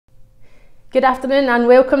Good afternoon and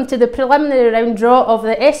welcome to the preliminary round draw of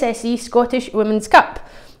the SSE Scottish Women's Cup.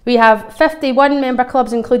 We have 51 member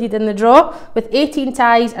clubs included in the draw, with 18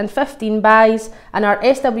 ties and 15 byes, and our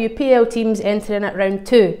SWPL teams entering at round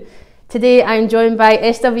 2. Today I am joined by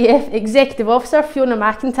SWF Executive Officer Fiona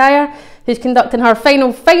McIntyre, who's conducting her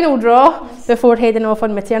final draw before heading off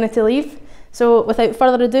on maternity leave. So without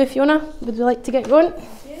further ado, Fiona, would you like to get going?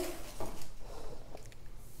 Thank you.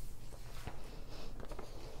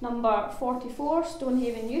 Number 44,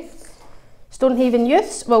 Stonehaven Youths. Stonehaven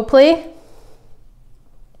Youths will play.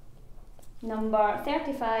 Number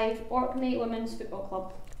 35, Orkney Women's Football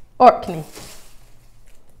Club. Orkney.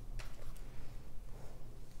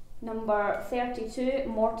 Number 32,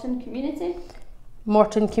 Morton Community.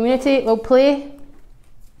 Morton Community will play.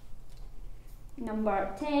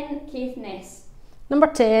 Number 10, Caithness. Number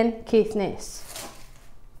 10, Caithness.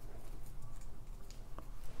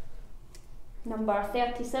 Number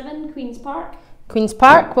 37, Queen's Park. Queen's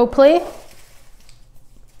Park will play.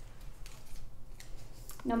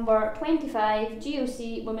 Number 25,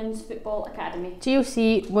 GOC Women's Football Academy.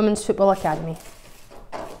 GOC Women's Football Academy.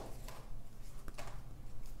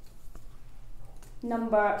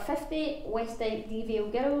 Number 50, Westdyke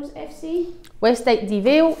Vale Girls FC. Westdyke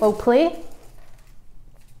Vale will play.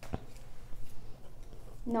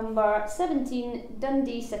 Number 17,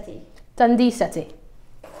 Dundee City. Dundee City.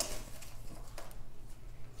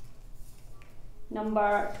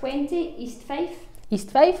 Number 20, East Fife.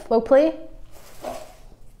 East Fife will play.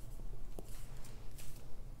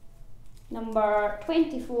 Number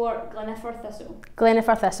 24, Gleniffer Thistle.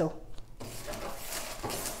 Gleniffer Thistle.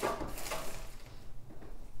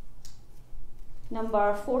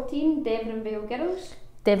 Number 14, Devon Vale Girls.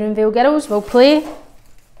 Devon Vale Girls will play.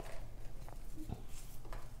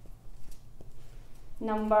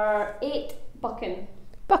 Number 8, Buchan.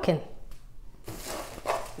 Buchan.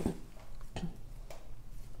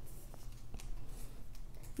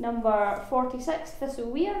 Number 46,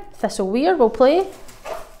 Thistleweir. Thistleweir will play.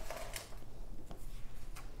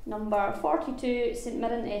 Number 42, St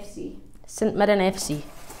Mirren FC. St Mirren FC.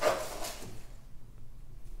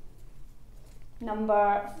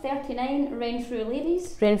 Number 39, Renfrew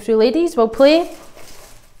Ladies. Renfrew Ladies will play.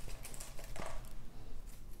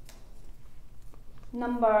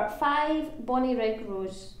 Number 5, Bonnyrigg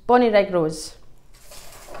Rose. Bonnyrigg Rose.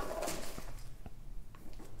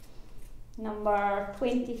 Number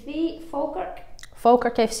 23, Falkirk.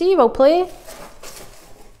 Falkirk FC will play.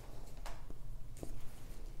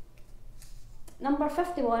 Number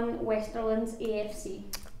 51, Westerlands AFC.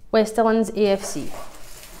 Westerlands AFC.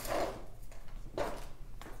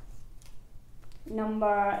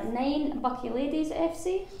 Number 9, Buckie Ladies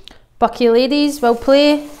FC. Buckie Ladies will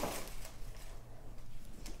play.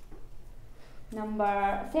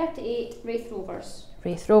 Number 38, Wraith Rovers.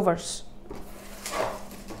 Wraith Rovers.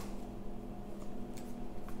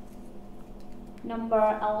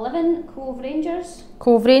 Number 11, Cove Rangers.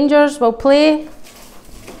 Cove Rangers will play.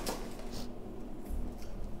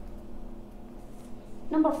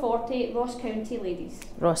 Number 40, Ross County Ladies.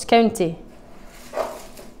 Ross County.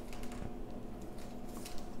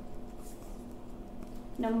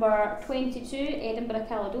 Number 22, Edinburgh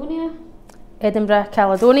Caledonia. Edinburgh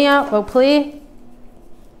Caledonia will play.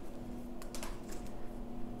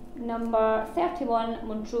 Number 31,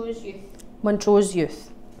 Montrose Youth. Montrose Youth.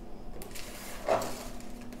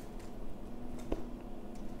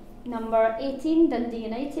 Number 18, Dundee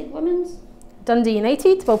United Women's. Dundee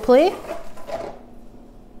United will play.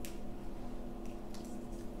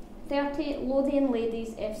 30, Lothian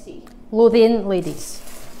Ladies FC. Lothian Ladies.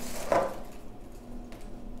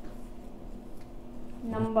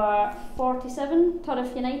 Number 47,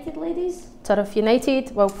 Turriff United Ladies. Turriff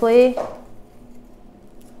United will play.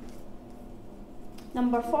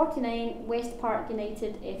 Number 49, West Park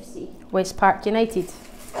United FC. West Park United.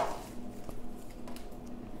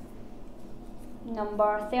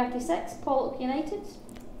 Number 36, Pollock United.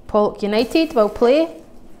 Pollock United will play.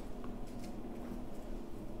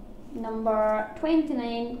 Number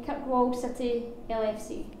 29, Kirkwall City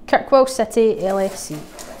LFC. Kirkwall City LFC.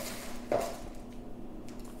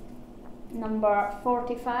 Number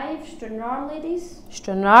 45, Stranraer Ladies.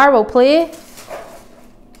 Stranraer will play.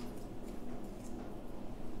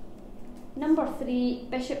 Number 3,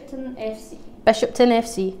 Bishopton FC. Bishopton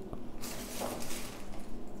FC.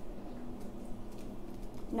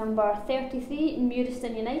 Number 33,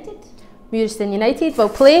 Muirston United. Muirston United will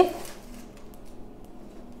play.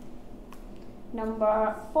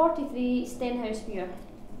 Number 43, Stenhouse Muir.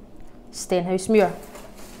 Stenhouse Muir.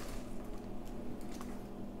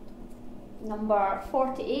 Number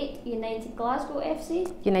 48, United Glasgow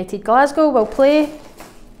FC. United Glasgow will play.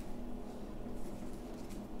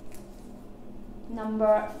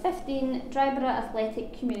 Number 15, Dryborough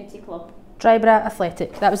Athletic Community Club. Dryborough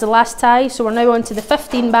Athletic. That was the last tie, so we're now on to the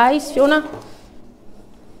 15 byes. Fiona?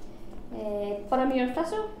 Boroughmuir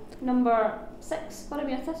Thistle. Number 6,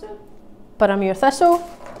 Boroughmuir Thistle. Boroughmuir Thistle.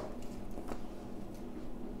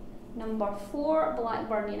 Number 4,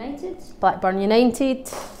 Blackburn United. Blackburn United.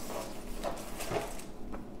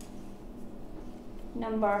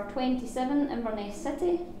 Number 27, Inverness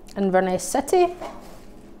City. Inverness City.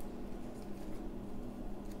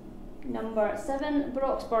 Number 7,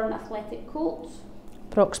 Broxburn Athletic Colts.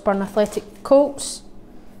 Broxburn Athletic Colts.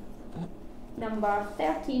 Number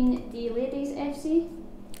 13, D Ladies FC.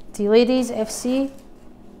 D Ladies FC.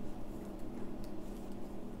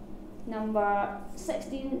 Number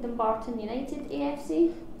 16, Dumbarton United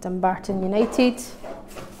AFC. Dumbarton United.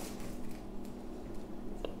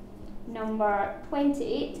 Number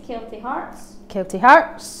 28, Kelty Hearts. Kelty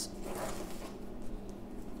Hearts.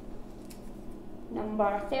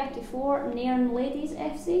 Number 34, Nairn Ladies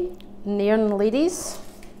FC. Nairn Ladies.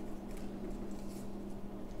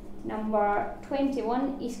 Number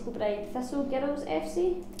 21, East Kilbride Thistle Girls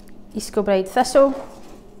FC. East Kilbride Thistle.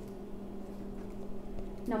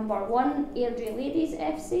 Number 1, Airdrie Ladies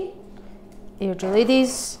FC. Airdrie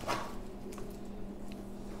Ladies.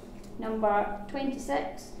 Number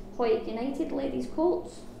 26, Hoyt United Ladies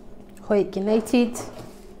Colts. Hoyt United.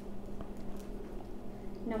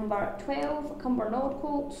 Number 12, Cumbernauld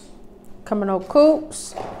Colts. Cumbernauld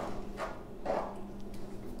Colts.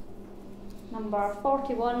 Number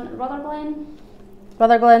 41, Rutherglen.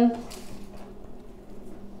 Rutherglen.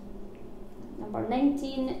 Number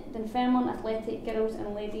 19, Dunfermline Athletic Girls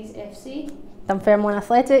and Ladies FC. Dunfermline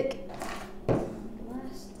Athletic.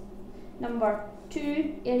 Last. Number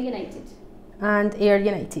 2, Ayr United. And Ayr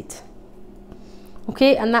United.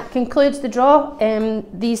 Okay, and that concludes the draw.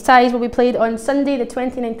 These ties will be played on Sunday the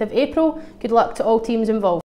 29th of April. Good luck to all teams involved.